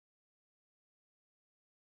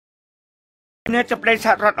Nên tập đạiស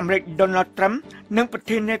ហរដ្ឋអាមេរិក Donald Trump និងប្រ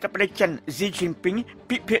ធានាធិបតីចិន Xi Jinping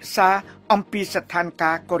ពិភាក្សាអំពីស្ថាន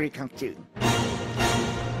ភាពកូរ៉េខាងជើង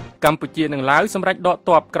កម្ពុជានិងឡាវសម្រេចដក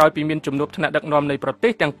ទ័ពក្រោយពីមានជំនួបថ្នាក់ដឹកនាំនៃប្រទេ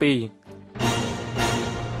សទាំងពីរ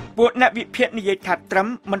ពួកអ្នកវិភាគនិយាយថា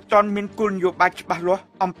Trump មិនទាន់មានគោលនយោបាយច្បាស់លាស់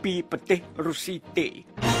អំពីប្រទេសរុស្ស៊ីទេ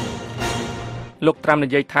លោក Trump និ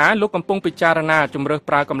យាយថាលោកកំពុងពិចារណាជំរើស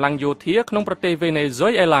ប្រើកម្លាំងយោធាក្នុងប្រទេសវេណេស៊ុ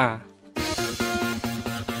យអេឡា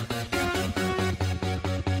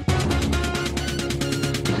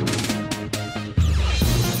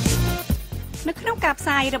នៅក្នុងការផ្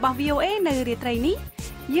សាយរបស់ VOA នៅរាត្រីនេះ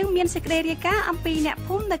យើងមានសេចក្តីរាយការណ៍អំពីអ្នក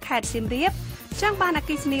ភូមិនៅខេត្តសៀមរាបចង់បានអគ្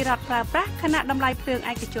គិសនីរដ្ឋប្រើប្រាស់ខណៈតម្លៃភ្លើង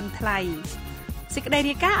ឯកជនថ្លៃសេចក្តី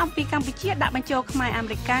រាយការណ៍អំពីកម្ពុជាដាក់បញ្ចូលខ្មែរអាមេ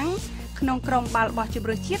រិកាំងក្នុងក្រុមបាល់បោះជម្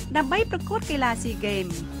រើសជាតិដើម្បីប្រកួតកីឡាស៊ីហ្គេម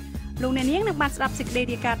លោកអ្នកនាងនឹងបានស្ដាប់សេចក្តី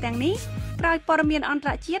រាយការណ៍ទាំងនេះក្រោយព័ត៌មានអន្ត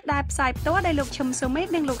រជាតិដែលផ្សាយផ្ទាល់ដោយលោកឈឹមសូមេត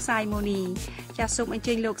និងលោកសាយម៉ូនីចាសសូមអញ្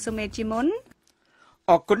ជើញលោកសូមេតជាមុន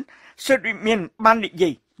អរគុណសិទ្ធិមានបាននិយា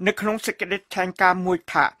យនៅក្នុងសេចក្តីថ្លែងការណ៍មួយ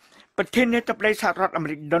ថាប្រធានាធិបតីសហរដ្ឋអាមេ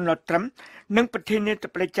រិក Donald Trump និងប្រធានាធិ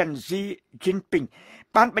បតីចិន Xi Jinping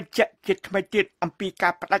បានបញ្ជាក់ជាថ្មីទៀតអំពីកា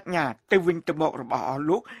របដិញ្ញាទៅវិញទៅមករបស់អស់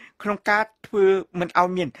លោកក្នុងការធ្វើមិនឲ្យ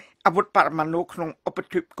មានអាវុធបរមាណូក្នុងឧប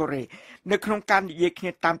ទ្វីបកូរ៉េនៅក្នុងការនិយាយគ្នា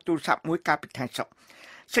តាមទូរស័ព្ទមួយកាលពីថ្ងៃសុក្រ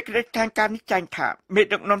សេចក្តីថ្លែងការណ៍នេះចែងថាមេ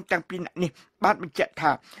ដឹកនាំទាំងពីរនាក់នេះបានបញ្ជាក់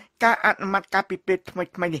ថាការអនុម័តការពិភាក្សាថ្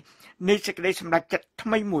មីនេះនៃសេចក្តីសម្រេចចិត្តថ្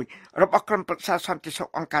មីមួយរបស់ក្រុមប្រឹក្សាសន្តិសុខ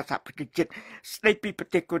អង្គការសហប្រជាជាតិស្តីពីប្រ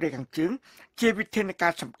ទេសកូរ៉េខាងជើងជាវិធានកា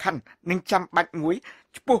រសំខាន់និងចាំបាច់មួយ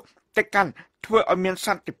ចំពោះទៅកាន់ធ្វើឲ្យមានស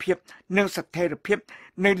ន្តិភាពនិងស្ថិរភាព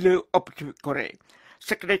នៅលើឧបទ្វីបកូរ៉េ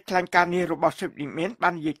សេចក្តីថ្លែងការណ៍នេះរបស់សិទ្ធិមានបា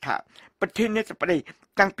ននិយាយថាប្រធានាធិបតី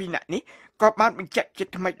ទាំងពីរនាក់នេះក៏បានបញ្ជាក់ជា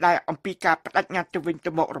ថ្មីដែរអំពីការបដិញ្ញាទៅវិញ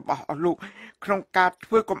ទៅមករបស់អស់លោកក្នុងការ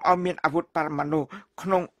ធ្វើកុំឲ្យមានអាវុធបរមាណូក្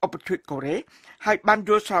នុងឧបទ្វីបកូរ៉េហើយបានយ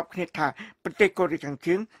ល់ស្របគ្នាថាប្រទេសកូរ៉េខាង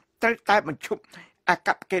ជើងត្រូវតែបញ្ឈប់អក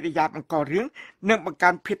ប្បកិរិយាបង្ករឿងនិងបង្កើ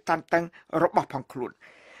នភាពតានតឹងរបស់ផងខ្លួន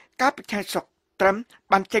ការពិចារណាត្រឹម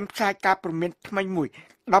បានចេញផ្សាយការព្រមានថ្មីមួយ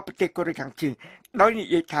ដល់ប្រទេសកូរ៉េខាងជើងដោយនិ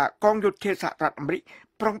យាយថាកងយោធាសហរដ្ឋអាមេរិក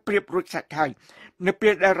ប្រុងប្រៀបរួចស្រេចហើយនៅពេ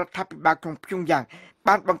លដែលរដ្ឋាភិបាលក្រុងព្យុងយ៉ាង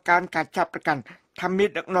បានបង្កើនការចាប់ប្រកាន់ថាមាន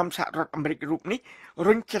ដឹកនាំសហរដ្ឋអាមេរិករូបនេះ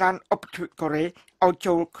រុញច្រានឧបទ្វីបកូរ៉េឲ្យ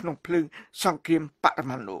ចូលក្នុងភ្លើងសង្គ្រាមបរ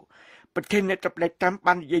មាណូប្រធានាធិបតីត្រឹម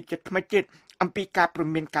បាននិយាយជាថ្មីទៀតអំពីការព្រ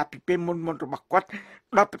មានការពិភាក្សាមុនរបស់គាត់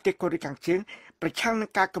ដល់ប្រទេសកូរ៉េខាងជើងប្រឆាំងនឹង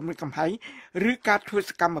ការគំរាមកំហែងឬការធ្វើស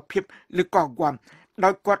កម្មភាពឬកោះហ្គាំដោ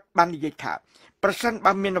យគាត់បាននិយាយថាប្រសិន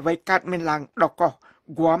បើមានអ្វីកើតមានឡើងដល់កោះ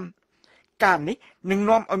ហ្គាំការនេះនឹង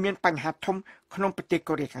នាំឲ្យមានបញ្ហាធំក្នុងប្រទេស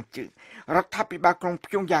កូរ៉េខាងជើងរដ្ឋាភិបាលក្រុង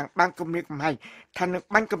ព្យុងយ៉ាងបានគម្រាមកំហែងថានឹង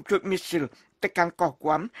បាញ់កាំជ្រួចមីស៊ីលទៅកាន់កោះហ្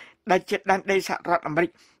គាំដែលជាដែនដីសហរដ្ឋអាមេរិ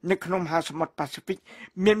កនៅក្នុងមហាសមុទ្រប៉ាស៊ីហ្វិក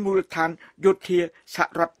មានមូលដ្ឋានយោធាសហ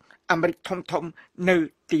រដ្ឋអាមេរិកធំនៅ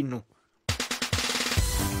ទីនោះ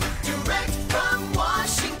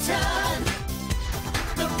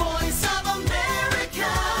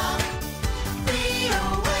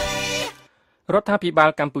រដ្ឋាភិបាល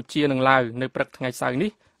កម្ពុជានិងឡាវនៅព្រឹកថ្ងៃសៅរ៍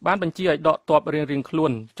នេះបានបញ្ជាឲ្យដកទ័ពរៀងៗខ្លួ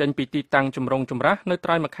នចេញពីទីតាំងចម្រុងចម្រាស់នៅត្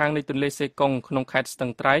រើយម្ខាងនៃទន្លេសេកុងក្នុងខេត្តស្ទឹ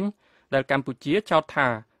ងត្រែងដែលកម្ពុជាចោទថា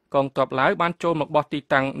កងទ័ពឡាវបានចូលមកបោះទី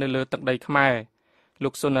តាំងនៅលើទឹកដីខ្មែរលោ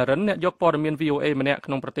កសុនរិនអ្នកយកព័ត៌មាន VOA ម្នាក់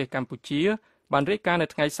ក្នុងប្រទេសកម្ពុជាបានរាយការណ៍នៅ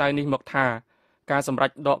ថ្ងៃសៅរ៍នេះមកថាការសម្រេ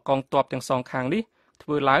ចដកកងទ័ពទាំងសងខាងនេះធ្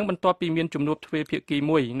វើឡើងបន្ទាប់ពីមានជំនួបទ្វេភាគី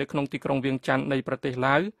មួយនៅក្នុងទីក្រុងវៀងច័ន្ទនៃប្រទេស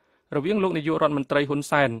ឡាវរវាងលោកនាយករដ្ឋមន្ត្រីហ៊ុន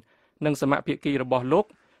សែននិងសមាភាគីរបស់លោក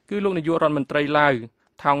គឺលោកនាយករដ្ឋមន្ត្រីឡាវ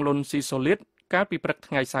ថោងលុនស៊ីសូលីតកាលពីព្រឹក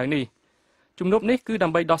ថ្ងៃសៅរ៍នេះជំនួបនេះគឺដើ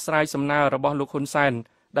ម្បីដោះស្រាយសំណើរបស់លោកហ៊ុនសែន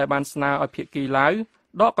ដែលបានស្នើឲ្យភាគីឡាវ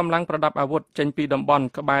ដកកម្លាំងប្រដាប់អាវុធចេញពីតំបន់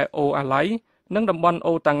ក្បែរអូអាឡៃនិងតំបន់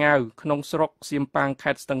អូតាងាវក្នុងស្រុកសៀមប៉ាង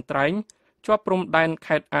ខេត្តស្ទឹងត្រែងជាប់ព្រំដែន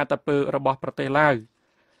ខេត្តអាតាពើរបស់ប្រទេសឡាវ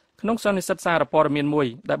ក្នុងសន្និសីទសារព័ត៌មានមួយ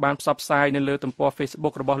ដែលបានផ្សព្វផ្សាយនៅលើទំព័រ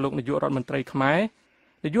Facebook របស់លោកនាយករដ្ឋមន្ត្រីខ្មែរ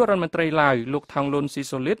នាយករដ្ឋមន្ត្រីឡាវលោកថោងលុនស៊ី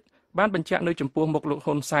សូលីតបានបញ្ជាក់នៅចំពោះមុខលោក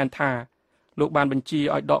ហ៊ុនសែនថាលោកបានបញ្ជា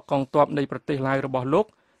ឲ្យដកកងទ័ពនៃប្រទេសឡាវរបស់លោក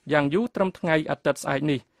យ៉ាងយូរត្រឹមថ្ងៃអាទិត្យស្អែក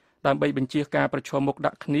នេះដើម្បីបញ្ជាការប្រឈមមុខ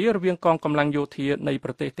ដាក់គ្នារវាងកងកម្លាំងយោធានៃប្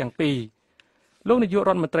រទេសទាំងពីរលោកនាយករ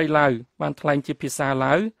ដ្ឋមន្ត្រីឡាវបានថ្លែងជាភាសា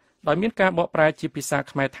ឡាវដោយមានការបកប្រែជាភាសា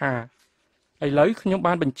ខ្មែរថាឥឡូវខ្ញុំ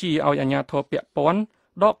បានបញ្ជាឲ្យអាជ្ញាធរពាក់ព័ន្ធ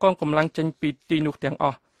ដកកងកម្លាំងចេញពីទីនោះទាំងអ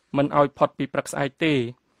ស់មិនឲ្យផុតពីព្រឹកស្អែកទេ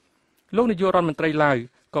លោកនាយករដ្ឋមន្ត្រីឡាវ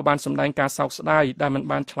ក៏បានសម្ដែងការសោកស្ដាយដែលមិន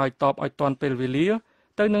បានឆ្លើយតបឲ្យទាន់ពេលវេលា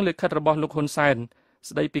ទៅនឹងលិខិតរបស់លោកហ៊ុនសែន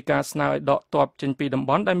ស្ដីពីការស្នើឲ្យដកទ័ពចេញពីតំ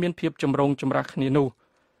បន់ដែលមានភាពចម្រូងចម្រាសគ្នានោះ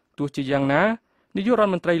ទោះជាយ៉ាងណានាយករដ្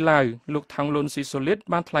ឋមន្ត្រីឡាវលោកថោងលុនស៊ីសូលីត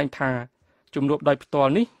បានថ្លែងថាជំនួបដោយផ្ទា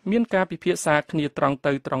ល់នេះមានការពិភាក្សាគ្នាត្រង់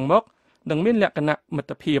ទៅត្រង់មក និងមានលក្ខណៈមិត្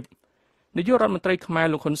តភាពនាយករដ្ឋមន្ត្រីខ្មែរ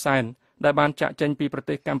លោកហ៊ុនសែនដែលបានចាក់ចែងពីប្រ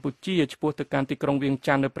ទេសកម្ពុជាឆ្ពោះទៅកាន់ទីក្រុងវៀង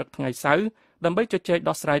ច័ន្ទនៅព្រឹកថ្ងៃសៅរ៍ដើម្បីជជែក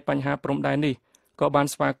ដោះស្រាយបញ្ហាព្រំដែននេះក៏បាន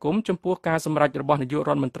ស្វាគមន៍ចំពោះការសម្រេចរបស់នាយក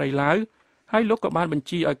រដ្ឋមន្ត្រីឡាវហើយលោកក៏បានបញ្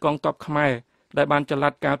ជាឲ្យកងទ័ពខ្មែរដែលបានចល័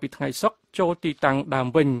តកាលពីថ្ងៃសុក្រចូលទីតាំងដើម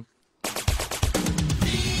វិញ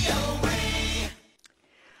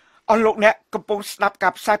អស់លោកអ្នកកំពុងស្ដាប់កា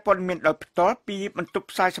រផ្សាយព័ត៌មានដោយផ្ទាល់ពីបន្ទប់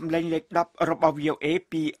ផ្សាយសម្លេងលេខ10របស់ VOA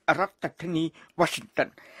ពីរដ្ឋធានី Washington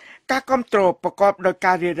ការគ្រប់គ្រងប្រកបដោយ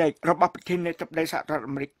ការរារែករបស់ប្រធានាធិបតីសហរដ្ឋ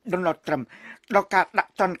អាមេរិក Donald Trump ដល់ការដា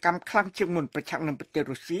ក់ទណ្ឌកម្មខ្លាំងជាងមុនប្រឆាំងនឹងប្រទេស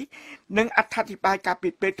រុស្ស៊ីនិងអត្ថាធិប្បាយការពី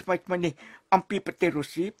ពេលថ្មីនេះអំពីប្រទេសរុ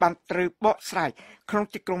ស្ស៊ីបានត្រូវបកស្រាយក្នុង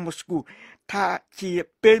ទីក្រុងម៉ូស្គូថាជា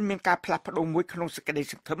ពេលមានការផ្លាស់ប្ដូរមួយក្នុងសេចក្តី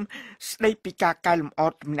សង្ឃឹមស្ដីពីការកែលម្អ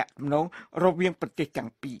ទំនាក់ទំនងរវាងប្រទេសទាំង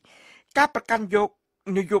ពីរការប្រកាន់យក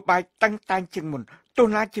នយោបាយតាំងតែងជាងមុនទោះ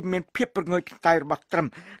ណាជាមានភាពប្រងើយផ្កាយរបស់ត្រឹម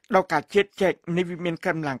ដល់ការជៀតចែកនៃវិមានក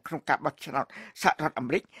ម្លាំងក្នុងការបោះឆ្នោតសហរដ្ឋអា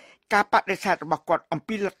មេរិកការបដិសេធរបស់គាត់អំ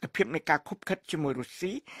ពីលទ្ធភាពនៃការខុបខិតជាមួយរុស្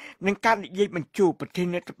ស៊ីនិងការនិយាយបញ្ជូរប្រធា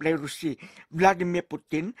នាធិបតីរុស្ស៊ី Vladimir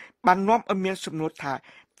Putin បាននាំឲ្យមានសំណួរថា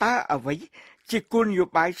តើអ្វីជាគោលនយោ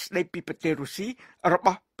បាយស្ដីពីប្រទេសរុស្ស៊ីរប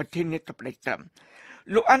ស់ប្រធានាធិបតីត្រឹម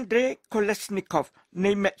លោក Andrei Kolesnikov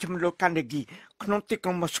នៃមជ្ឈមណ្ឌល Carnegie ក្នុងទីក្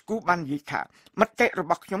រុងម៉ូស្គូបាននិយាយថាមតិរ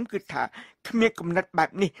បស់ខ្ញុំគឺថាគ្មានគំនិតបែប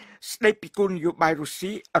នេះស្ដីពីគោលនយោបាយរុស្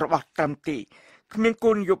ស៊ីរបស់ត្រឹមទេគ្មាន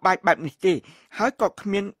គោលនយោបាយបែបនេះទេហើយក៏គ្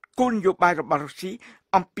មានគោលនយោបាយរបស់រុស្ស៊ី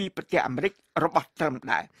អំពីប្រទេសអាមេរិករបស់ត្រឹម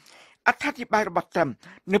ដែរអត្ថាធិប្បាយរបស់ត្រឹម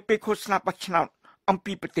នៅពេលឃោសនាបោះឆ្នោតអំ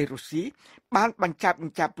ពីប្រទេសរុស្ស៊ីបានបញ្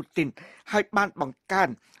ជាពូទីនហើយបានបង្កើន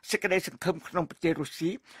សេចក្តីសង្ឃឹមក្នុងប្រទេសរុស្ស៊ី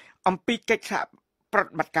អំពីកិច្ចសហប្រ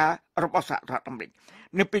តិបត្តិការរបស់សហរដ្ឋអាមេរិក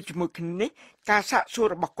នៅពេលជាមួយគ្នានេះការសាកសួរ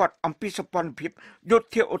របស់គាត់អំពីសម្ព័ន្ធភាពយោ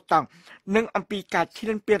ធាអូតាំងនិងអំពីការឈ្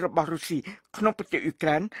លានពានរបស់រុស្ស៊ីក្នុងប្រទេសអ៊ុយក្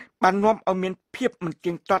រែនបាននាំឲ្យមានភាពមិន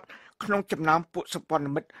ទៀងទាត់ក្នុងចំណោមពួកសម្ព័ន្ធ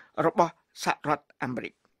មិត្តរបស់សហរដ្ឋអាមេរិ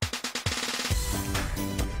ក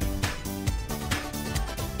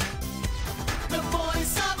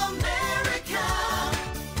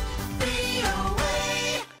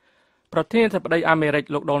ប្រធានាធិបតីអាមេរិក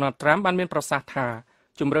លោក Donald Trump បានមានប្រសាសន៍ថា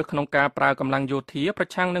ជំរឿក្នុងការប្រើកម្លាំងយោធាប្រ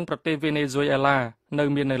ឆាំងនឹងប្រទេសវេណេស៊ុយអេឡានៅ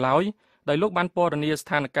មាននៅឡើយដោយលោកបានពណ៌នាស្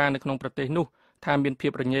ថានភាពនៅក្នុងប្រទេសនោះថាមានភា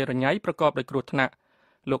ពរញ៉េរញ៉ៃប្រកបដោយគ្រោះថ្នាក់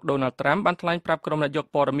លោក Donald Trump បានថ្លែងប្រាប់ក្រុមនាយក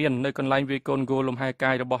ព័ត៌មាននៅកន្លែងវាយកូនហ្គោលលំហែ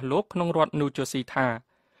កាយរបស់លោកក្នុងរដ្ឋ New Jersey ថា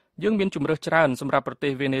យើងមានជំរឿច្រើនសម្រាប់ប្រទេ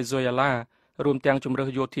សវេណេស៊ុយអេឡារួមទាំងជំរឿ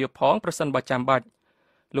យោធាផងប្រសិនបើចាំបាច់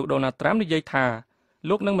លោក Donald Trump និយាយថា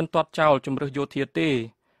លោកនឹងមិនទាត់ចោលជំរឿយោធាទេ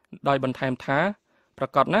ដោយបន្ថែមថាប្រ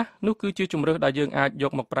កាសណាស់នោះគឺជាជំរឿដែលយើងអាចយ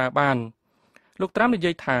កមកប្រើបានលោកត្រាំនិ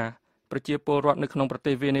យាយថាប្រជាពលរដ្ឋនៅក្នុងប្រ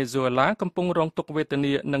ទេសវេណេស៊ុយអេឡាកំពុងរងទុក្ខវេទ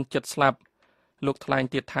នានិងជិតស្លាប់លោកថ្លែង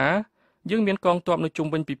ទៀតថាយើងមានកងទ័ពនៅជុំ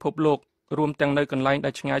វិញពិភពលោករួមទាំងនៅកន្លែងដែ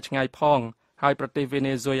លឆ្ងាយផងហើយប្រទេសវេ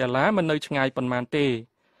ណេស៊ុយអេឡាមិននៅឆ្ងាយប៉ុន្មានទេ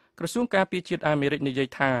ក្រសួងការពារជាតិអាមេរិកនិយាយ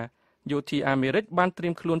ថាយោធាអាមេរិកបានត្រៀ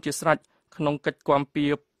មខ្លួនជាស្រេចក្នុងកិច្ចគាំពា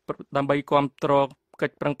រដើម្បីគាំទ្រកិ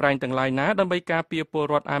ច្ចប្រឹងប្រែងទាំងឡាយណាដើម្បីការពារពល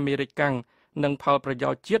រដ្ឋអាមេរិកកាំងនិងផលប្រយោ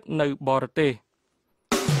ជន៍ជាតិនៅបរទេស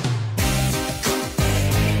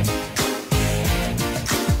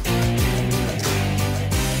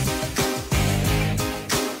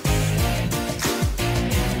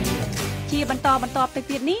ជាបន្តទៅ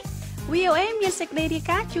ទៀតនេះ VOA មានសេចក្តីរាយ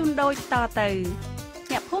ការណ៍ជូនដូចតទៅ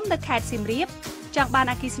អ្នកភូមិនៅខេត្តសៀមរាបចង់បាន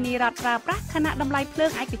អគ្គិសនីរដ្ឋប្រើប្រាស់ខណៈតម្លៃភ្លើ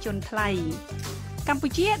ងឯកជនថ្លៃកម្ពុ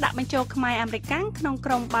ជាដាក់បញ្ចូលខ្មែរអាមេរិកក្នុង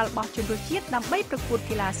ក្រុមបាល់បោះជម្រើសជាតិដើម្បីប្រកួត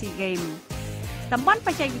កីឡាស៊ីហ្គេមតំបន់ប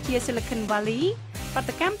ច្ចេកវិទ្យា Silicon Valley ប្រ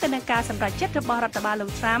តិកម្មទៅនឹងការសម្រេចចិត្តរបស់រដ្ឋបាលលោ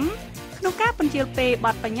ក Trump ក្នុងការពន្យាលពេលប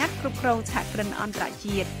ទបញ្ញត្តិគ្រប់គ្រងសហគ្រិនអន្តរ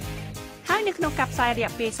ជាតិហើយនៅក្នុងការផ្សាយរ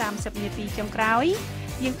យៈពេល30នាទីចុងក្រោយ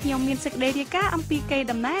យើងខ្ញុំមានសេចក្តីរាយការណ៍អំពីកេរ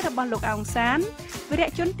ដំណែលរបស់លោកអង្សានវីរៈ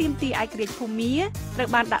ជនទាមទារឯករាជ្យភូមាត្រូវ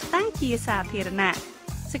បានដាក់តាំងជាសាធារណៈ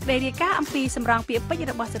សេចក្តីរាយការណ៍អំពីសម្រងពាក្យពេចន៍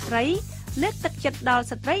របស់ស្ត្រីលើកទឹកចិត្តដល់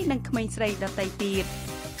ស្ត្រីនិងក្មេងស្រីដទៃទៀត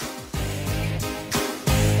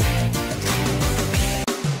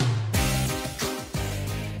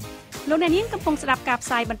លោកអ្នកនាងកំពុងស្ដាប់ការផ្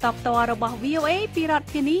សាយបន្តផ្ទាល់របស់ VOA ពីរដ្ឋ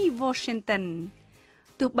ធានី Washington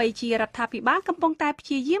ទោះបីជារដ្ឋាភិបាលកំពុងតែព្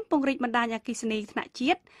យាយាមពង្រីកបណ្ដាញអគ្គិសនីថ្នាក់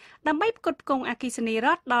ជាតិដើម្បីផ្គត់ផ្គង់អគ្គិសនីរ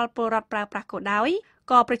ដ្ឋដល់ពលរដ្ឋប្រើប្រាស់ក៏ដោយ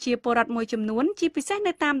ក៏ប្រជាពលរដ្ឋមួយចំនួនជាពិសេស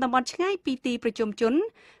នៅតាមតំបន់ឆ្ងាយពីទីប្រជុំជន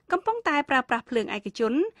កំពុងតែប្រើប្រាស់ភ្លើងឯកជ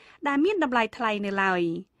នដែលមានតម្លៃថ្លៃនៅឡើយ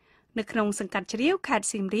នៅក្នុងសង្កាត់ជ្រាវខេត្ត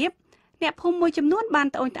សៀមរាបអ្នកភូមិមួយចំនួនបាន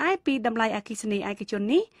ត្អូញត្អែពីតម្លៃអគ្គិសនីឯកជន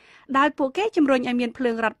នេះដោយពួកគេជំរុញឲ្យមានភ្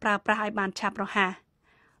លើងរដ្ឋប្រើប្រាស់ឲ្យបានឆាប់រហ័ស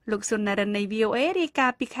លោកសុននរិននៃ VOA រាយការ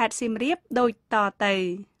ណ៍ពីខេត្តសៀមរាបដូចតទៅ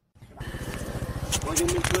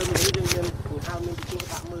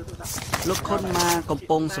លោកខុនម៉ាកំ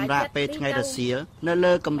ពុងសម្រាប់ពេលថ្ងៃរសៀលនៅ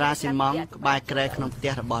លើកម្រាលស៊ីម៉ង់ក្បែរក្រែក្នុងផ្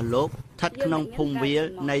ទះរបស់លោកស្ថិតក្នុងភូមិវាល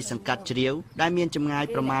នៃសង្កាត់ជ្រាវដែលមានចម្ងាយ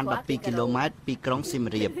ប្រមាណ12គីឡូម៉ែត្រពីក្រុងសៀម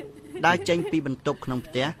រាបដើរចេញពីបន្ទប់ក្នុង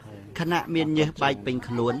ផ្ទះខណៈមានញើសបែកពេញ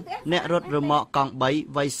ខ្លួនអ្នករត់រមាក់កង់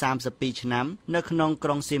3វ័យ32ឆ្នាំនៅក្នុងក្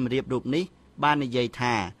រុងសៀមរាបរូបនេះបាននិយាយ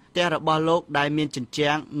ថាផ្ទះរបស់លោកដែលមានជញ្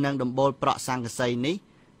ជាំងនិងដំបូលប្រក់ស័ង្កសីនេះ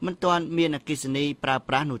មិនទាន់មានអគ្គិសនីប្រើ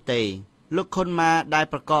ប្រាស់នោះទេលោកខុនម៉ាដែល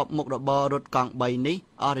ប្រកបមុខរបររត់កង់3នេះ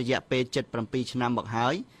អស់រយៈពេល77ឆ្នាំមកហើ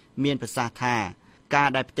យមានប្រសាសន៍ថាការ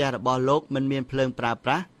ដែលផ្ទះរបស់លោកមិនមានភ្លើងប្រើប្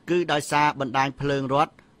រាស់គឺដោយសារបណ្ដាញភ្លើងរដ្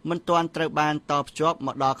ឋមិនទាន់ត្រូវបានតភ្ជាប់ម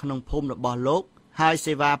កដល់ក្នុងភូមិរបស់លោកហើយ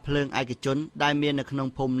សេវាភ្លើងឯកជនដែលមាននៅក្នុង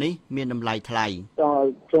ភូមិនេះមានតម្លៃថ្លៃ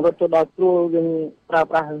ចូលរត់ទៅដល់គ្រូយើងប្រើ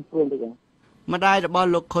ប្រាស់គ្រូទៅចឹងម្ដាយរបស់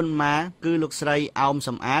លោកខុនម៉ាគឺលោកស្រីអោម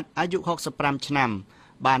សំអាតអាយុ65ឆ្នាំ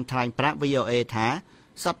បានថ្លែងប្រាប់ VOA ថា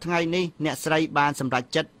សប្តាហ៍ថ្ងៃនេះអ្នកស្រីបានសម្រេច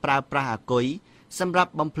ចិត្តប្រើប្រាស់អាគុយសម្រា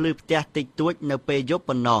ប់បំភ្លឺផ្ទះតិចតួចនៅពេលយប់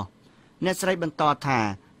ប៉ុណ្ណោះអ្នកស្រីបន្តថា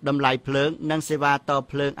តម្លៃភ្លើងនិងសេវាត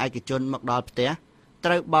ភ្លើងឯកជនមកដល់ផ្ទះត្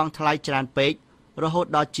រូវបង់ថ្លៃច្រើនពេករហូត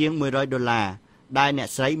ដល់ជាង$100ដែលអ្នក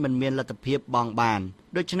ស្រីមិនមានលទ្ធភាពបង់បាន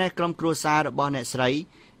ដូច្នេះក្រុមគ្រួសាររបស់អ្នកស្រី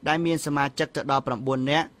ដែលមានសមាជិកទៅដល់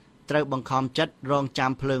9នាក់ត្រូវបង្ខំចិត្តរង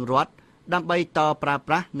ចាំភ្លើងរដ្ឋដើម្បីតប្រើ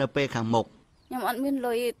ប្រាស់នៅពេលខាងមុខខ្ញុំអត់មាន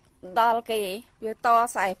លុយដល់គេវាត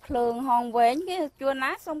ខ្សែភ្លើងហងវែងគេជួន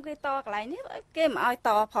ណាសុំគេតកន្លែងនេះគេមិនឲ្យត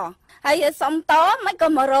ផងហើយសុំតមិនក៏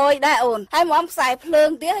100ដែរអូនហើយមកខ្សែភ្លើង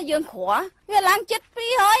ទៀតយើងក្រវាឡើងចិត្ត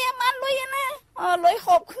200បានលុយណាលុយ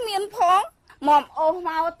ហូបគ្មានផងមកអូសម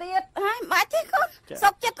កទៀតហើយបាច់ទេកូនសុ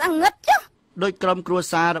កចិត្តអាងឹតចុះដោយក្រុមគ្រួ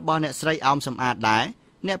សាររបស់អ្នកស្រីអោមសំអាតដែរ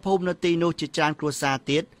អ្នកភូមិនៅទីនោះជាច្រើនគ្រួសារ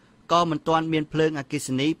ទៀតក៏មិនទាន់មានភ្លើងអគ្គិស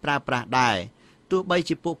នីប្រើប្រាស់ដែរទោះបី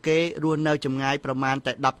ជាពួកគេរស់នៅចម្ងាយប្រមាណ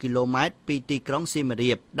តែ10គីឡូម៉ែត្រពីទីក្រុងសៀម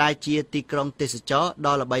រាបដែលជាទីក្រុងទេសចរ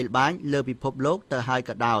ដ៏ល្បីល្បាញលើពិភពលោកទៅហើយ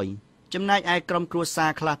ក៏ដោយចំណែកឯក្រុមគ្រួសា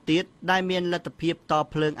រខ្លះទៀតដែលមានលទ្ធភាពត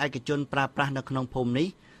ភ្លើងឯកជនប្រើប្រាស់នៅក្នុងភូមិនេះ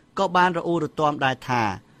ក៏បានរអ៊ូរទាំដែរថា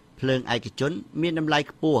ភ្លើងឯកជនមានតម្លៃ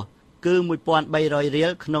ខ្ពស់គឺ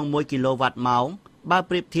$1,300ក្នុង1គីឡូវ៉ាត់ម៉ោងបើ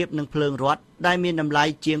ប្រៀបធៀបនឹងភ្លើងរដ្ឋដែលមានតម្លៃ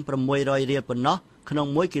ជាង$600ប៉ុណ្ណោះក្នុង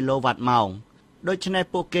1គីឡូវ៉ាត់ម៉ោងដូច្នេះ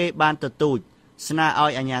ពួកគេបានទទូចស្នើឲ្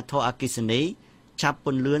យអាជ្ញាធរអគ្គិសនីឆាប់ព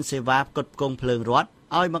ន្លឿនសេវាផ្គត់ផ្គង់ភ្លើងរដ្ឋ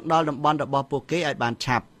ឲ្យមកដល់តំបន់របស់ពួកគេឲ្យបាន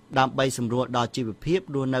ឆាប់ដើម្បីសម្រួលដល់ជីវភាព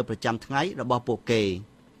រស់នៅប្រចាំថ្ងៃរបស់ពួកគេ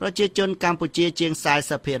ប្រជាជនកម្ពុជាជាង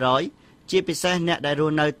40%ជាពិសេសអ្នកដែលរ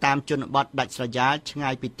ស់នៅតាមជនបទដាច់ស្រយាលឆ្ងា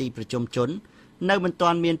យពីទីប្រជុំជននៅមិនទា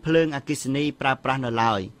ន់មានភ្លើងអគ្គិសនីប្រើប្រាស់នៅ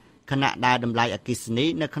ឡើយខណៈដែលតម្លៃអគ្គិសនី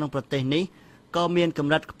នៅក្នុងប្រទេសនេះក៏មានក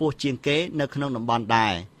ម្រិតខ្ពស់ជាងគេនៅក្នុងតំបន់ដែ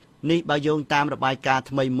រនេះបើយោងតាមរបាយការណ៍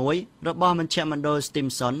ថ្មីមួយរបស់មជ្ឈមណ្ឌល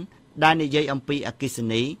Stimson ដែលនិយាយអំពីអគ្គិស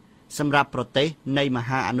នីសម្រាប់ប្រទេសនៃម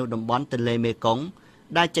ហាអនុតំបន់ទន្លេមេគង្គ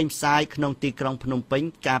ដែលចេញផ្សាយក្នុងទីក្រុងភ្នំពេញ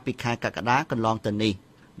កាលពីខែកក្កដាកន្លងទៅនេះ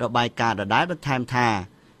របាយការណ៍ដដែលបន្ថែមថា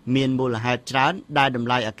មានមូលហេតុច្រើនដែលតម្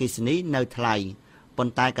លៃអគ្គិសនីនៅថ្លៃប៉ុ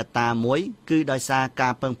ន្តែកត្តាមួយគឺដោយសារកា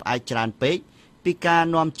រពឹងផ្អែកច្រើនពេកពីការ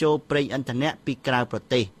នាំចូលប្រេងឥន្ធនៈពីក្រៅប្រ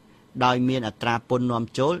ទេសដោយមានអត្រាពន្ធនាំ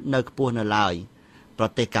ចូលនៅខ្ពស់នៅឡើយប្រ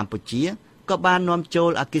ទេសកម្ពុជាក៏បាននាំចូ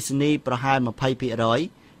លអគ្គិសនីប្រហែល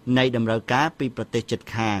 20% នៃតម្រូវការពីប្រទេសជិត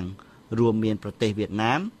ខាងរួមមានប្រទេសវៀត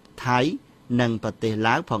ណាមថៃនិងប្រទេស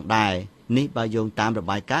ឡាវផងដែរនេះបើយោងតាមរ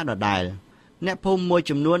បាយការណ៍ដដែលអ្នកភូមិមួយ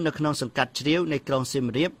ចំនួននៅក្នុងសង្កាត់ជ្រាវនៃក្រុងសៀម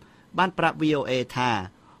រាបបានប្រាប់ VOA ថា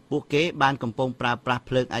ពួកគេបានកំពុងប្រើប្រាស់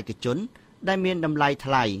ភ្លើងឯកជនដែលមានតម្លៃ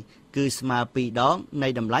ថ្លៃគឺស្មើ2ដងនៃ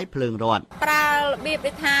តម្លៃភ្លើងរដ្ឋប្រើរបៀប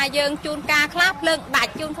ដូចថាយើងជូនការខ្លះភ្លើងដា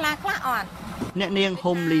ច់ជូនខ្លះអត់អ្នកនាង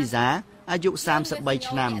ហុំលីសាអាយុ33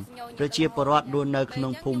ឆ្នាំប្រជាពលរដ្ឋរស់នៅក្នុ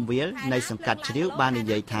ងភូមិវាលនៃសង្កាត់ជ្រាវបាននិ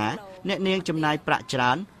យាយថាអ្នកនាងចំណាយប្រាក់ច្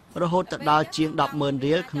រើនរហូតដល់ជាង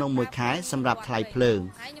$10,000ក្នុងមួយខែសម្រាប់ថ្លៃភ្លើង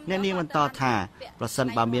អ្នកនាងបន្តថាប្រសិន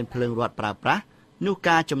បើមានភ្លើងរដ្ឋប្រើប្រាស់នោះ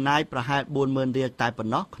ការចំណាយប្រហែល$40,000តែប៉ុ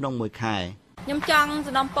ណ្ណោះក្នុងមួយខែខ្ញុំចង់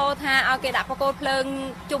សំណូមពរថាឲ្យគេដាក់បកគោភ្លើង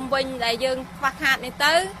ជុំវិញដែលយើងខ្វះខាតនេះ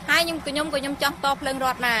ទៅហើយខ្ញុំចង់តភ្លើងរ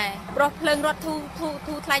ដ្ឋដែរព្រោះភ្លើងរដ្ឋធូ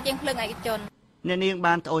រថ្លៃជាងភ្លើងឯកជនអ្នកនាង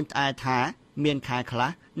បានត្អូញត្អែថាមានខែខ្លះ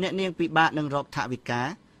អ្នកនាងពិបាកនឹងរកថវិកា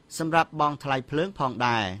សម្រាប់បង់ថ្លៃភ្លើងផង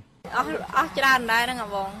ដែរអស់ច្រើនដែរហ្នឹង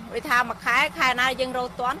បងវាថាមួយខែណាយើងរក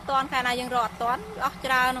តាន់ខែណាយើងរកអត់តាន់អស់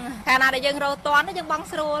ច្រើនហ្នឹងខែណាដែលយើងរកតាន់យើងបង់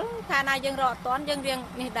ស្រួលខែណាយើងរកអត់តាន់យើងរៀង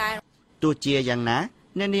នេះដែរទោះជាយ៉ាងណា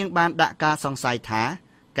អ្នកនាងបានដាក់ការសង្ស័យថា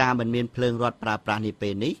ការមិនមានភ្លើងរដ្ឋប្រើប្រាស់នេះពេ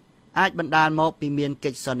លនេះអាចបណ្ដាលមកពីមាន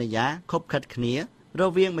កិច្ចសន្យាខុបខិតគ្នារ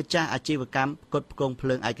វាងម្ចាស់អាជីវកម្មផ្គត់ផ្គង់ភ្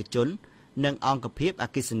លើងឯកជននិងអង្គភាពអ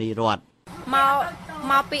គ្គិសនីរដ្ឋ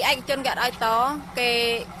មកពីឯកជនគេអត់ឲ្យត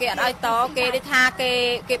គេអត់ឲ្យតគេនិយាយថា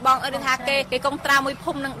គេបងនិយាយថាគេកុងត្រាមួយ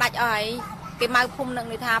ភូមិនឹងដាច់អស់ហើយគេមកភូមិនឹង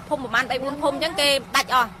និយាយថាភូមិប្រហែល 3-4 ភូមិអញ្ចឹងគេដាច់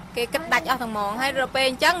អស់គេគិតដាច់អស់ទាំងហ្មងហើយដល់ពេល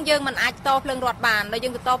អញ្ចឹងយើងមិនអាចតភ្លើងរត់បានដល់យើ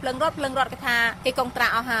ងទៅតភ្លើងរត់គេថាគេកុងត្រា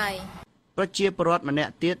អស់ហើយប្រជាពលរដ្ឋម្នា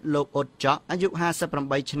ក់ទៀតលោកអ៊ុតចော့អាយុ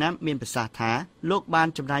58ឆ្នាំមានប្រសាសន៍ថាលោកបាន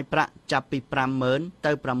ចំណាយប្រាក់ចាប់ពី 50,000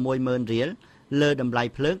 ទៅ 60,000 រៀលលើតម្លៃ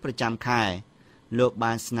ភ្លើងប្រចាំខែលោក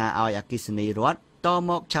បានស្នើឲ្យអគ្គិសនីរដ្ឋត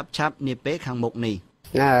មកឆាប់នាពេលខាងមុខនេះ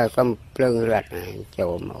កំភ្លើងរត់ចូ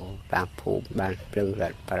លមកតាមភូមិបានភ្លើងរ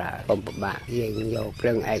ត់ប្រើកុំពិបាកយើងយកភ្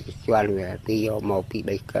លើងឯកជនវាគេយកមកពី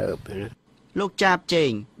3កើបណាលោកចាបជេ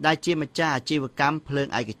ងដែលជាម្ចាស់អាជីវកម្មភ្លើង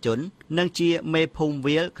ឯកជននិងជាមេភូមិ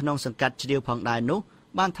វាលក្នុងសង្កាត់ជ្រាវផងដែរនោះ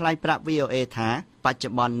បានថ្លែងប្រាប់ VOA ថាបច្ចុ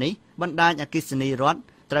ប្បន្ននេះបណ្ដាញអគ្គិសនីរដ្ឋ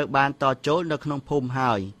ត្រូវបានតចូលនៅក្នុងភូមិ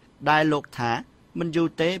ហើយដែលលោកថាមិនយូរ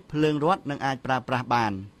ទេភ្លើងរដ្ឋនឹងអាចប្រើប្រាស់បា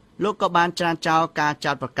នលោកក៏បានច្រានចោលការ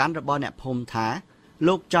ចោទប្រកាន់របស់អ្នកភូមិថា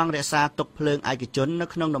លោកចង់រក្សាទុកភ្លើងឯកជននៅ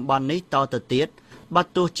ក្នុងតំបន់នេះតទៅទៀតបើ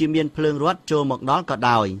ទោះជាមានភ្លើងរដ្ឋចូលមកដល់ក៏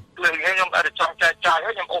ដោយភ្លើងនេះខ្ញុំអត់ចង់ចែកចាយ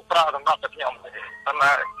ហើយខ្ញុំអូប្រើសម្រាប់តែខ្ញុំ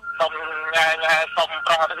តែសុំញ៉ែសុំ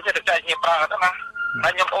ប្រើទៅចិត្តចែកគ្នាប្រើទៅណាហើ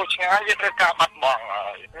យខ្ញុំអូឆ្ងាយវាត្រូវការបាត់បង់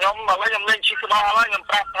ខ្ញុំឥឡូវខ្ញុំលេងឈីក្បាលហើយខ្ញុំ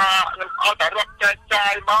ប្រាប់ថាខ្ញុំអត់តែរត់ចែកចា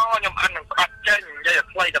យមកខ្ញុំអាននឹងផ្ដាច់ចេញនិយាយឲ្យ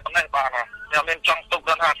ខ្លីតែប៉ុណ្ណេះបាទខ្ញុំមានចង់ទុក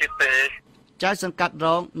ដល់50ទេចៅសង្កាត់រ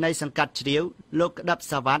ងនៃសង្កាត់ជ្រាវលោកក្តាប់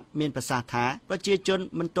សាវ៉ាត់មានប្រសាសន៍ថាប្រជាជន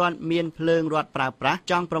មិនទាន់មានភ្លើងរដ្ឋប្រើប្រាស់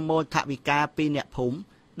ចង់ប្រមូលថវិកាពីអ្នកភូមិ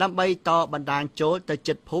ដើម្បីតបណ្ដាញចូលទៅ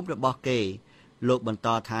ជិតភូមិរបស់គេលោកបន្ត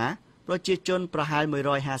ថាប្រជាជនប្រហែល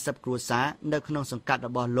150គ្រួសារនៅក្នុងសង្កាត់រ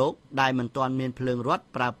បស់លោកដែលមិនទាន់មានភ្លើងរដ្ឋ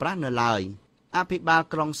ប្រើប្រាស់នៅឡើយអភិបាល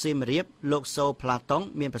ក្រុងសៀមរាបលោកសូផ្លាតុង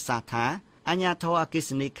មានប្រសាសន៍ថាអាជ្ញាធរអគ្គិ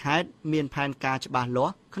សនីខេត្តមានផែនការច្បាស់លា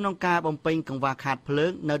ស់ក្នុងការបំពេញកង្វះខាតភ្លើ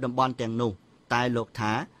ងនៅតំបន់ទាំងនោះតែលោក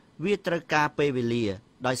ថាវាត្រូវការពេលវេលា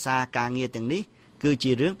ដោយសារការងារទាំងនេះគឺ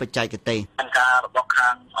ជារឿងបច្ចេកទេសការរបស់ខា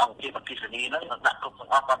ងអង្គភាពអគ្គិសនីហ្នឹងដាក់គ្រប់ទាំង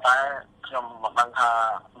អស់ប៉ុន្តែខ្ញុំមិនដឹងថា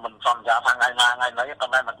មិនសន្យាថាថ្ងៃណាថ្ងៃណីប៉ុ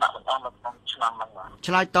ន្តែមិនដាក់បន្តនៅក្នុងឆ្នាំហ្នឹងបាទ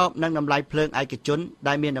ឆ្លើយតបនឹងតម្លៃភ្លើងឯកជន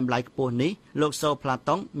ដែលមានតម្លៃខ្ពស់នេះលោកសូផ្លា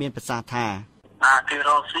តុងមានប្រសាសន៍ថាគឺរ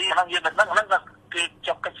ស់ស៊ីហ្នឹងយើងមិនដឹងហ្នឹងគឺ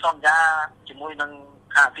ចាប់កិច្ចសន្យាជាមួយនឹង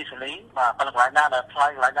ខាងអគ្គិសនីបាទប៉ុន្តែកន្លែងណាដែលថ្លៃ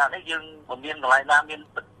កន្លែងណានេះយើងមិនមានកន្លែងណាមាន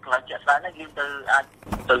កន្លែងជាក់ស្ដែងនេះយើងទៅអាច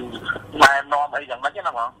ទៅណែនាំអីយ៉ាងម៉េច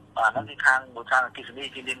ណាបងបាទហ្នឹងគឺខាងអគ្គិសនី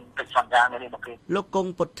គេមានកិច្ចសន្យានេះមកគេលោកគ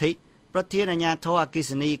ង់ពុទ្ធិប្រធានអាជ្ញាធរអគ្គិ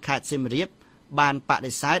សនីខេត្តសៀមរាបបានប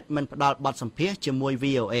ដិសេធមិនផ្ដល់បទសម្ភាសន៍ជាមួយ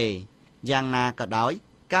VOA យ៉ាងណាក៏ដោយ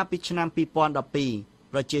កាលពីឆ្នាំ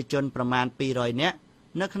2012ប្រជាជនប្រមាណ200នាក់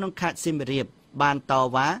នៅក្នុងខេត្តសៀមរាបបានត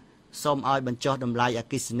វ៉ាសូមឲ្យបញ្ចុះតម្លៃអ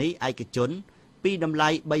គ្គិសនីឯកជនពីតម្លៃ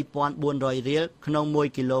 3,400 រៀលក្នុង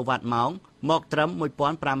1គីឡូវ៉ាត់ម៉ោងមកត្រឹម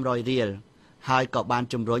 1,500 រៀលហើយក៏បាន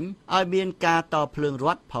ជំរុញឲ្យមានការតភ្លើងរ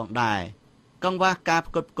ដ្ឋផងដែរកង្វះការ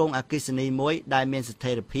ផ្គត់ផ្គង់អគ្គិសនីមួយដែលមានស្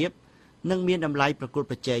ថិរភាពនិងមានតម្លៃប្រកួត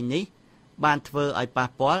ប្រជែងនេះបានធ្វើឲ្យប៉ះ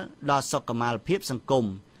ពាល់ដល់សុខុមាលភាពសង្គម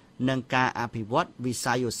និងការអភិវឌ្ឍវិ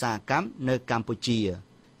ស័យឧស្សាហកម្មនៅកម្ពុជា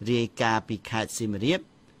រាយការណ៍ពីខេត្តសៀមរាប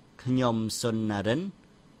ខ្ញុំសុនណារិន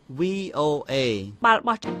VOA បាល់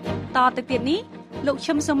បោះតទៅទៀតនេះលោក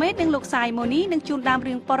ឈឹមសុមេតនិងលោកសាយម៉ូនីនឹងជួនដើម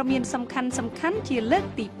រឿងព័ត៌មានសំខាន់ជាលើក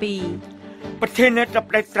ទី2ប្រធានាធិប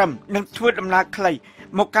តីត្រឹមនឹងធ្វើដំណើរខ្លី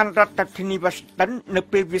មកកាន់រដ្ឋធានី Washington នៅ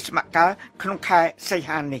ពេលវិស្មកាលក្នុងខែសី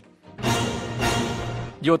ហានេះ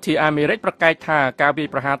យោធាអាមេរិកប្រកាសថាការវាយ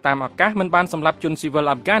ប្រហារតាមអាកាសមិនបានសម្លាប់ជនស៊ីវិល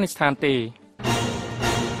អាហ្វហ្គានីស្ថានទេ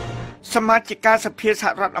សមាជិកសភាសហ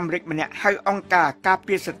រដ្ឋអាមេរិកម្នាក់ហៅអង្គការការ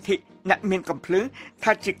ពារសិទ្ធិអ្នកមានកំភ្លើង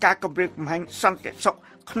ថាជាការគំរាមកំហែងសន្តិសុខ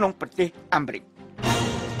ក្នុងប្រទេសអាមេរិក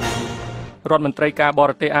រដ្ឋមន្ត្រីការប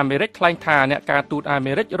រទេសអាមេរិកថ្លែងថាអ្នកការទូតអា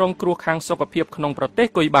មេរិករងគ្រោះខាងសុខភាពក្នុងប្រទេស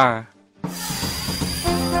គុយបា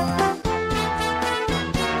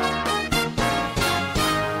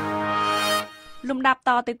លំដាប់ត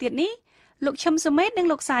ទៅទៀតនេះលោកឈឹមសុមេតនិង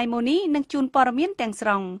លោកសាយម៉ូនីនឹងជូនព័ត៌មានទាំងស្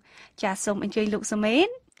រុងចាសសូមអញ្ជើញលោកសុមេត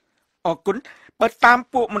អរគុណបើតាម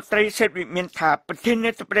ពួកមន្ត្រីសេដ្ឋវិមានថាប្រធានា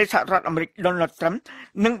ធិបតីសហរដ្ឋអាមេរិក Donald Trump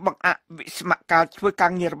នឹងបង្អាក់វិស្មកាលធ្វើកា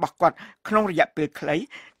រងាររបស់គាត់ក្នុងរយៈពេលខ្លី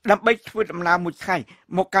ដើម្បីធ្វើដំណើរមួយថ្ងៃ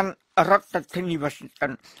មកកាន់រដ្ឋធានី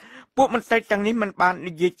Washington ពួកមន្ត្រីទាំងនេះមិនបាន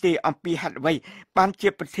និយាយទេអំពីហេតុអ្វីបានជា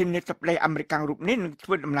ប្រធានាធិបតីអាមេរិករូបនេះនឹងធ្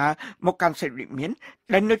វើដំណើរមកកាន់សេដ្ឋវិមាន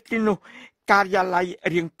ដែលនៅទីនោះ ការិយាល័យ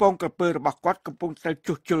រៀងពងក្រពើរបស់គាត់កំពុងត្រូវ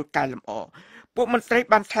ជួសជុលកែលម្អពួកមន្ត្រី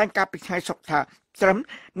បានថ្លែងការពីថ្ងៃសុក្រថាត្រឹម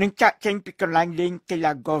នឹងចាក់ចេញពីកន្លែងលេងកី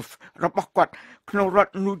ឡា golf របស់គាត់ក្នុងរដ្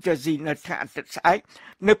ឋ New Jersey នៅថ្ងៃអាទិត្យស្អែក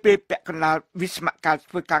នៅពេលពាក់កណ្ដាលវិស្មកាល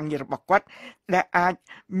ធ្វើការងាររបស់គាត់ដែលអាច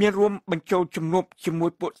មានរួមបញ្ចូលជំនួបជាមួ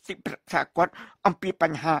យពួកទីប្រឹក្សាគាត់អំពីប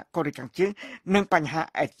ញ្ហាកូរ៉េខាងជើងនិងបញ្ហា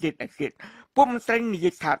ឯទៀតពួកមន្ត្រីនិ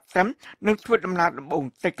យាយថាត្រឹមនឹងធ្វើដំណើរដំបូង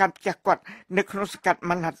ទៅកាន់ផ្ទះគាត់នៅក្នុងសង្កាត់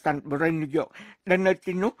Manhattan បរិយា New York ដែលនៅ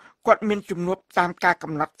ទីនោះគាត់មានជំនួបតាមការ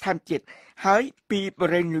កំណត់ថែមទៀតហើយពីប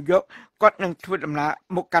រិយា New York គាត់នឹងធ្វើដំណើរ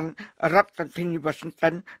មកកាន់រដ្ឋធានី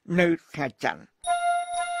Washington នៅថ្ងៃច័ន្ទ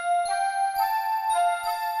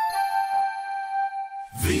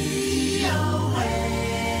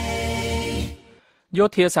យោ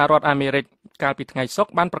ធាសហរដ្ឋអាមេរិកកាលពីថ្ងៃសុក្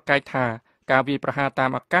របានប្រកាសថាការវាយប្រហារតាម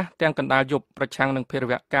អាកាសទាំងកណ្ដាលយប់ប្រឆាំងនឹងភេរ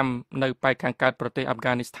វកម្មនៅប៉ែកខាងកើតប្រទេសអាហ្វហ្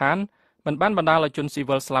គានីស្ថានមិនបានបណ្ដាលឲ្យជនស៊ី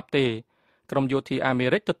វិលស្លាប់ទេក្រុមយោធាអាមេ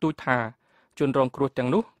រិកទទូចថាជនរងគ្រោះទាំង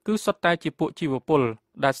នោះគឺសុទ្ធតែជាពួកជីវពល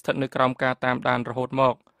ដែលស្ថិតនៅក្រោមការតាមដានរហូតម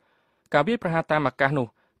កការវាយប្រហារតាមអាកាសនោះ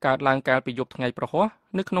កើតឡើងកាលពីយប់ថ្ងៃប្រហ័ស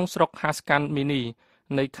នៅក្នុងស្រុក Haskan Mini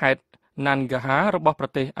នៃខេត្ត Nangarhar របស់ប្រ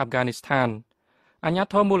ទេសអាហ្វហ្គានីស្ថានអាជ្ញា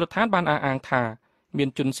ធរមូលដ្ឋានបានអះអាងថាមាន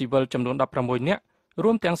ជនស៊ីវិលចំនួន16នាក់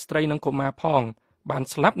រួមទាំងស្ត្រីនិងកុមារផងបាន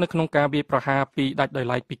ស្លាប់នៅក្នុងការវាយប្រហារពីដាច់ដោយ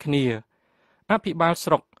ឡែកពីគ្នាអភិបាល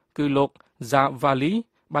ស្រុកគឺលោក Zavali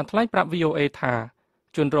បានថ្លែងប្រាប់ VOA ថា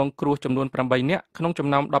ជនរងគ្រោះចំនួន8នាក់ក្នុងចំ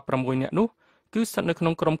ណោម16នាក់នោះគឺស្ថិតនៅក្នុ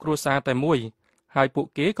ងក្រុមគ្រួសារតែមួយហើយពួក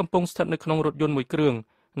គេកំពុងស្ថិតនៅក្នុងរថយន្តមួយគ្រឿង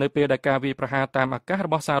នៅពេលដែលការវាយប្រហារតាមអាកាសរ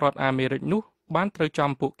បស់សហរដ្ឋអាមេរិកនោះបានត្រូវចំ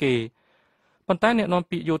ពួកគេប៉ុន្តែអ្នកនាំ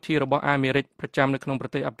ពាក្យយោធារបស់អាមេរិកប្រចាំនៅក្នុងប្រ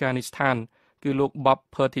ទេសអាហ្វហ្គានីស្ថានគឺលោក Bob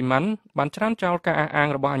Pertiman បានច្រានចោលការអះអាង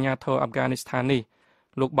របស់អាជ្ញាធរអាហ្វហ្គានីស្ថាននេះ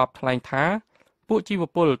លោក Bob ថ្លែងថាពួកជីវ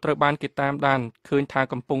ពលត្រូវបានគេតាមដានឃើញថា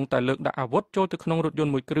កំពុងតែលើកដាក់អាវុធចូលទៅក្នុងរថយន្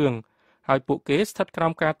តមួយគ្រឿងហើយពួកគេស្ថិតក្រោ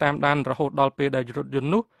មការតាមដានរហូតដល់ពេលដែលរថយន្ត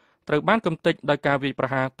នោះត្រូវបានកំទេចដោយការវាយប្រ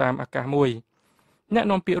ហារតាមអាកាសមួយអ្នក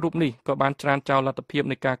នាំពាក្យរូបនេះក៏បានច្រានចោលលទ្ធភាព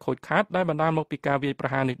នៃការខូចខាតដែលបណ្ដាលមកពីការវាយប្រ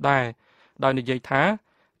ហារនេះដែរដោយនិយាយថា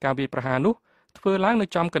ការវាយប្រហារនោះធ្វើឡើងនៅ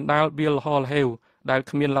ចំកណ្ដាលវាលហលហេវដែល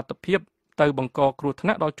គ្មានលទ្ធភាពទៅបង្កគ្រោះថ្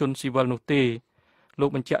នាក់ដល់ជនស៊ីវិលនោះទេលោក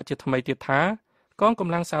បញ្ជាក់ជាថ្មីទៀតថាកងក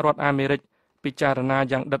ម្លាំងសហរដ្ឋអាមេរិកពិចារណា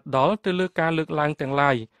យ៉ាងដិតដល់ទៅលើការលើកឡើងទាំង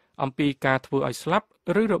ឡាយអំពីការធ្វើឲ្យស្លាប់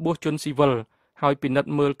ឬរបួសជនស៊ីវិលហើយពិនិត្យ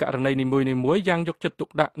មើលករណីនីមួយៗយ៉ាងយកចិត្តទុក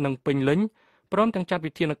ដាក់និងពេញលេញព្រមទាំងចាត់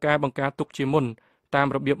វិធានការបង្ការទុកជាមុនតាម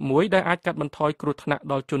របៀបមួយដែលអាចកាត់បន្ថយគ្រោះថ្នាក់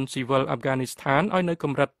ដល់ជនស៊ីវិលអាហ្វហ្គានីស្ថានឲ្យនៅក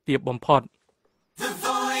ម្រិតទាបបំផុត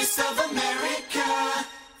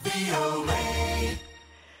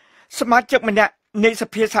សមាជិកម្នាក់នៃស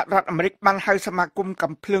ភាសហរដ្ឋអាមេរិកបានហៅសមាគម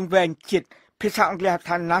កាំភ្លើងវែងជាតិភាសាអង់គ្លេស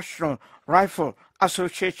ថា National Rifle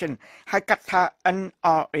Association ហៅកាត់ថា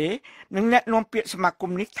NRA និងអ្នកនាំពាក្យសមាគ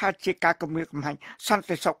មនេះថាជាការគំរាមកំហែងសន្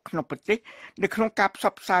តិសុខក្នុងប្រទេសនៅក្នុងការផ្ស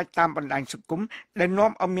ព្វផ្សាយតាមបណ្ដាញសង្គមដែល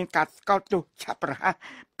នាំឲ្យមានការស្កោតទោសឆាប់រហ័ស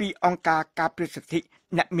ពីអង្គការការពារសិទ្ធិ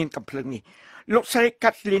អ្នកមានកាំភ្លើងនេះលោកស្រី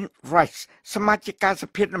Kathleen Rice សមាជិកស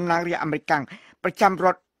ភាតំណាងរាស្ត្រអាមេរិកប្រចាំរ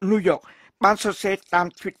ដ្ឋ New York បានសរសេរតាម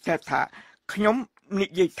Twitter ថាខ្ញុំនិ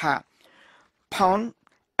យាយថា Pound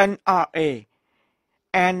NRA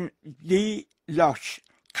and the Losh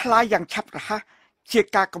คล้ายយ៉ាងឆាប់រហ័សជា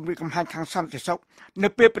ការគំរាមកំហែងខាងសន្តិសុខនៅ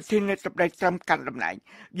ពេលប្រធានាធិបតីត្រឹមកាន់តំណែង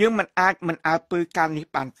យើងមិនអាចមិនអើពើការនេះ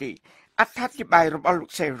បានទេអត្ថាធិប្បាយរបស់លោ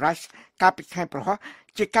កសេរ៉ាស់កាលពីថ្ងៃប្រហ័ស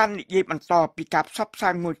ជាការនិយាយបន្តពីការផ្សព្វផ្សា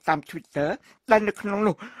យមួយតាម Twitter ដែលនៅក្នុង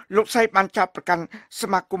នោះលោកស្រីបានចាប់ប្រកាន់ស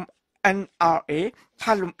មាគម NRA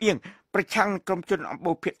ថាលំអៀងប្រឆាំងនឹងក្រុមជនអម្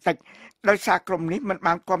បូរភាគតិចដោយសារក្រុមនេះមិន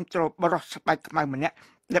បានគ្រប់គ្រងបរិសុទ្ធស្បែកខ្មៅម្នាក់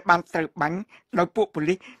ដែលបានត្រូវបាញ់ដោយពួកប៉ូ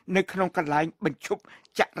លីសនៅក្នុងកន្លែងបញ្ឈប់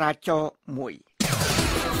ចរាចរណ៍មួយ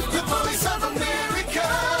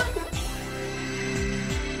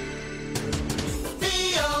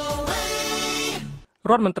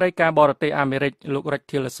រដ្ឋមន្ត្រីការបរទេសអាមេរិកលោក Rex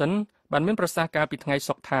Tillerson បានមានប្រសាសន៍កាលពីថ្ងៃ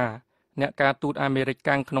សុក្រថាអ្នកការទូតអាមេរិក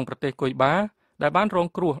កាំងក្នុងប្រទេសគុយបាដែលបានរង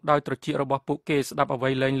គ្រោះដោយត្រចៀករបស់ពួកគេស្ដាប់អ្វី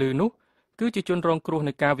លែងឮនោះគឺជាជនរងគ្រោះ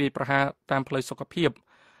នៃការវាយប្រហារតាមផ្លូវសុខភាព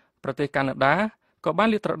ប្រទេសកាណាដាក៏បាន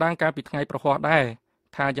លាតត្រដាងកាលពីថ្ងៃប្រហ័សដែរ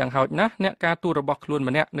ថាយ៉ាងហោចណាស់អ្នកការទូតរបស់ខ្លួន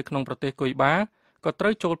ម្នាក់នៅក្នុងប្រទេសគុយបាក៏ត្រូ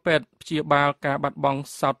វចូលពេទ្យព្យាបាលការបាត់បង់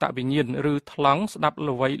សោតវិញ្ញាណឬថ្លង់ស្ដាប់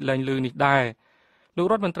អ្វីលែងឮនេះដែរលោក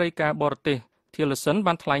រដ្ឋមន្ត្រីការបរទេស Tillerson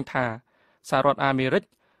បានថ្លែងថាសហរដ្ឋអាមេរិកឲ្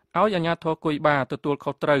យអាជ្ញាធរគុយបាទទួល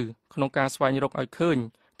ខុសត្រូវក្នុងការស្វែងរកឲ្យឃើញ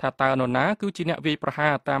ថាតើនរណាគឺជាអ្នកវាយប្រហា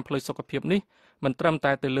រតាមផ្លូវសុខភាពនេះមិនត្រឹម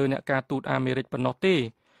តែទៅលើអ្នកការទូតអាមេរិកប៉ុណ្ណោះទេ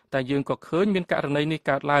តែយើងក៏ឃើញមានករណីនេះ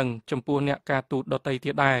កើតឡើងចំពោះអ្នកការទូតដទៃ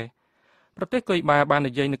ទៀតដែរប្រទេសគុយបាបាន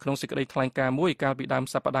និយាយនៅក្នុងសេចក្តីថ្លែងការណ៍មួយកាលពីដើម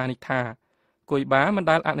សប្តាហ៍នេះថាគុយបាមិន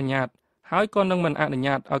ដែលអនុញ្ញាត ហើយក៏នឹងមិនអនុញ្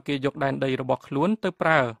ញាតឲ្យគេយកដែនដីរបស់ខ្លួនទៅប្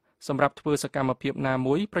រើសម្រាប់ធ្វើសកម្មភាពណា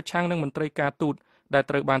មួយប្រឆាំងនឹងមន្ត្រីការទូតដែល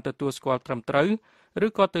ត្រូវបានទទួលស្គាល់ត្រឹមត្រូវឬ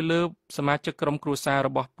ក៏ទៅលើសមាជិកក្រុមគ្រួសាររ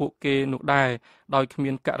បស់ពួកគេនោះដែរដោយគ្មា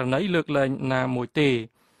នករណីលើកលែងណាមួយទេ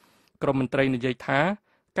ក្រុមមន្ត្រីនិយាយថា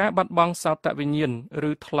ការបាត់បង់សោតវិញ្ញាណ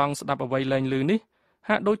ឬថ្លង់ស្ដាប់អ្វីលែងឮនេះ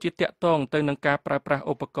ហាក់ដូចជាតាក់ទងទៅនឹងការប្រើប្រាស់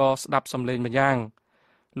ឧបករណ៍ស្ដាប់សំឡេងម្យ៉ាង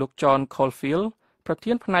លោក John Caulfield ប្រ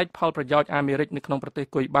ធានផ្នែកផលប្រយោជន៍អាមេរិកនៅក្នុងប្រទេស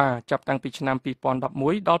គុយបាចាប់តាំងពីឆ្នាំ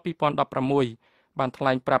2011ដល់2016បានថ្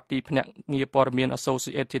លែងប្រាប់ទីភ្នាក់ងារព័ត៌មាន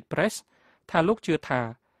Associated Press ថាលោកជឿថា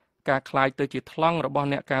ការคลายទៅជាថ្លង់របស់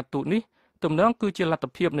អ្នកការទូតនេះទំនងគឺជាលទ្ធ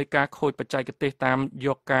ភាពនៃការខូចបច្ចេកទេសតាមយ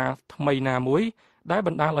កការថ្មីណាមួយដែលប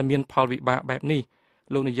ណ្ដាលឲ្យមានផលវិបាកបែបនេះ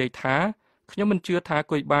លោកនិយាយថាខ្ញុំមិនជឿថា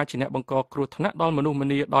គុយបាជាអ្នកបង្កគ្រោះថ្នាក់ដល់មនុស្សម្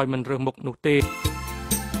នាដោយមិនរើសមុខនោះទេ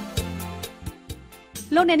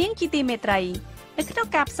លោកអ្នកនាងជាទីមេត្រីនៅក្នុង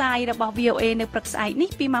ការផ្សាយរបស់ VOA នៅព្រឹកស្អែកនេះ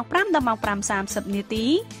ពីម៉ោង5ដល់ម៉ោង5:30នាទី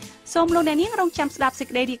សូមលោកអ្នកនាងរងចាំស្ដាប់សេច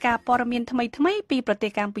ក្តីរាយការណ៍ព័ត៌មានថ្មីៗពីប្រទេ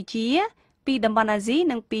សកម្ពុជាពីតំបន់អាស៊ី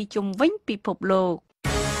និងពីជុំវិញពិភពលោក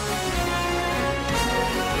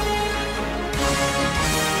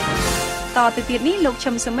តទៅទៀតនេះលោក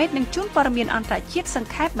ឈឹមសមេតនឹងជួនព័ត៌មានអន្តរជាតិស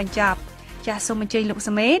ង្ខេបបញ្ចប់ចាសសូមអញ្ជើញលោកស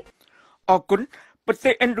មេតអរគុណប្រទេ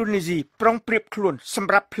សឥណ្ឌូនេស៊ីប្រុងប្រៀបខ្លួនស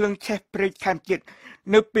ម្រាប់ភ្លើងឆេះព្រៃថែមទៀត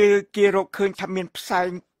នៅពេលគេរកឃើញថាមានផ្សែង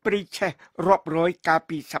ព្រៃឆេះរាប់រយកាល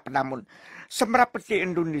ពីសប្តាហ៍មុនសម្រាប់ប្រទេសឥ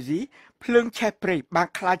ណ្ឌូនេស៊ីភ្លើងឆេះព្រៃបាន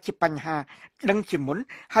ក្លាយជាបញ្ហាដឹងជាមុន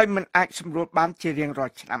ហើយមិនអាចសម្រួលបានជារៀងរា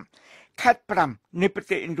ល់ឆ្នាំខេត្ត5នៃប្រ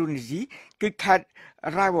ទេសឥណ្ឌូនេស៊ីគឺខេត្ត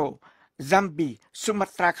Rawo Zambi ស៊ុមា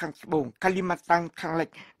ត្រាខាងត្បូងកាលីម៉ាតាំងខាងលិច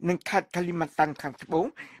និងខេត្តកាលីម៉ាតាំងខាងត្បូង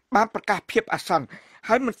បានប្រកាសភាពអាសន្ន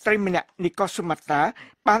ហើយមន្ត្រីម្នាក់នៃកោះស៊ុមាត្រា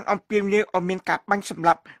បានអំពាវនាវឲ្យមានការបាញ់សម្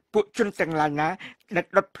លាប់ពួកជនទាំងឡាយណាដែល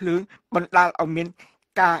ដុតភ្លើងបណ្ដាលឲ្យមាន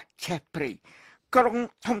ការឆេះព្រៃក្រុង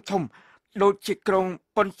ធំដូចជាក្រុង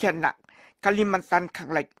ប៉ុនជាណាក់កាលីម៉ាតាំងខាង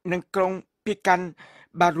លិចនិងក្រុងពីកាន់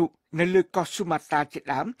បារុនៅលើកោះស៊ុមាត្រាជា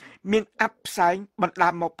ដើមមានអបផ្សាយបណ្ដា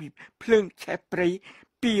លមកពីភ្លើងឆេះព្រៃ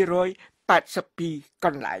282ក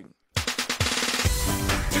ន្លែង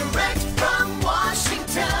Direct from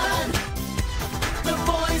Washington, the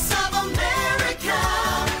voice of America,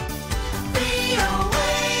 VOA.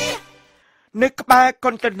 នៅក្បែរ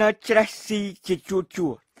កុងតឺន័រច្រេះស៊ីជាជួ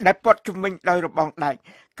រដែលព័ទ្ធជុំវិញដោយរបងដែក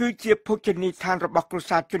គឺជាភោជនីយដ្ឋានរបស់គ្រួ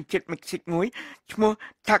សារជនជាតិមិចស៊ិកមួយឈ្មោះ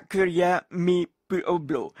Taqueria Mi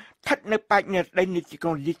Pueblo ស្ថិតនៅប៉ែកនិរដីនៃទីក្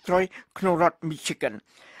រុង Detroit ក្នុងរដ្ឋ Michigan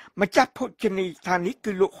ម្ចាស់ភោជនីយដ្ឋាននេះ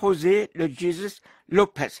គឺលោក Jose de Jesus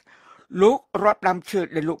Lopez លោករាប់ដើមឈើ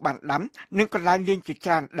ដែលលោកបានដាំនិងកន្លែងលេងជាច្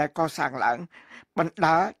រើនដែលកសាងឡើងបណ្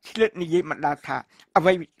ដាឆ្លៀតនិយាយបណ្ដាថា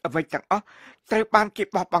អ្វីទាំងអស់ត្រូវបានគេ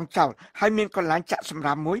បោះបង់ចោលហើយមានកន្លែងចាក់សម្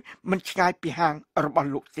រាមមួយមិនឆ្ងាយពីហាងរបស់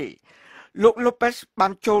លោកទេលោក Lopez បា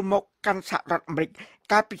នចូលមកកាន់សហរដ្ឋអាមេរិក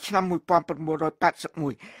កាលពីឆ្នាំ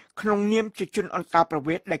1981ក្នុងនាមជាជនអន្តោប្រ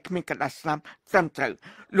វេសន៍ដែលគ្មានកណ្ដាស់ស្នាមត្រឹមត្រូវ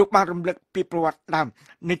លោកបានរំលឹកពីប្រវត្តិដើម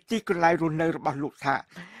នៃទីកន្លែងរស់នៅរបស់លោកថា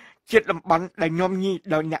ជាតំបន់ដែលញោមញី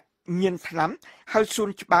ដោយអ្នកញៀនថ្នាំហើយសួន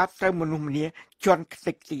ច្បារត្រូវមនុស្សម្នាជន់ខ្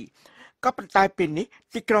ទេចទីក៏ប៉ុន្តែពេលនេះ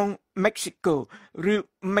ទីក្រុង Mexico ឬ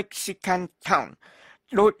Mexican Town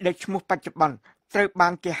ដោយដែលឈ្មោះបច្ចុប្បន្នត្រូវបា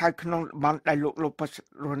នគេហៅក្នុងតំបន់ដែលលោក Lopez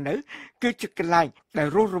រស់នៅគឺជាកន្លែងដែល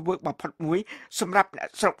រស់រវើកបំផុតមួយសម្រាប់អ្នក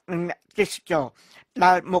ស្រុកនិងអ្នកទេសចរ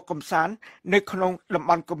ដែលមកកំសាន្តនៅក្នុងតំ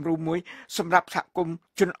បន់គំរូមួយសម្រាប់សហគមន៍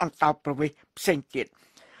ជនអន្តោប្រវេសន៍ផ្សេងទៀត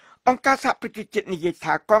អង្គការសហប្រជាជាតិនិយាយ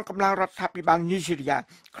ថាកងកម្លាំងរដ្ឋាភិបាលនីហ្សេរីយ៉ា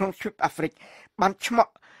ក្នុងទ្វីបអាហ្វ្រិកបានឆ្ម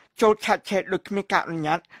ក់ចូលឆាកឆេរដោយគ្មានការអនុញ្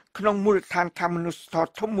ញាតក្នុងមូលដ្ឋានខាងមនុស្សធ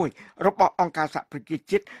ម៌ធំមួយរបស់អង្គការសហប្រជា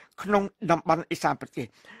ជាតិក្នុងតំបន់អេសានប្រទេស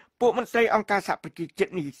ពួកមន្ត្រីអង្គការសហប្រជាជា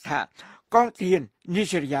តិនិយាយថាកងទ័ពនី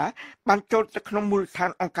ហ្សេរីយ៉ាបានចូលទៅក្នុងមូលដ្ឋាន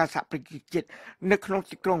អង្គការសហប្រជាជាតិនៅក្នុង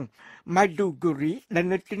ទីក្រុង Maiduguri ដែល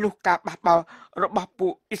នៅទីនោះការបះបោររបស់ពួ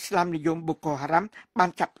កអ៊ីស្លាមនិយម Boko Haram បាន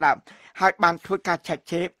ចាប់ផ្ដើមហើយបានធ្វើការឆែក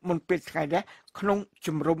ឆេរមុនពេលថ្ងៃនេះក្នុង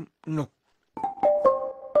ជំរំនោះ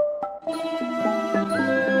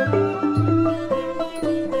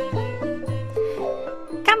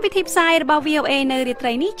កម្មវិធីផ្សាយរបស់ VOA នៅរាត្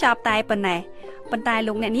រីនេះចប់តែប៉ុណ្ណេះប៉ុន្តែ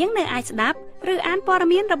លោកអ្នកនាងនៅអាចស្ដាប់ឬអានព័ត៌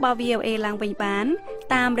មានរបស់ VOA ឡើងវិញបាន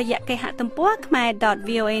តាមរយៈគេហទំព័រ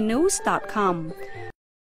khmer.voanews.com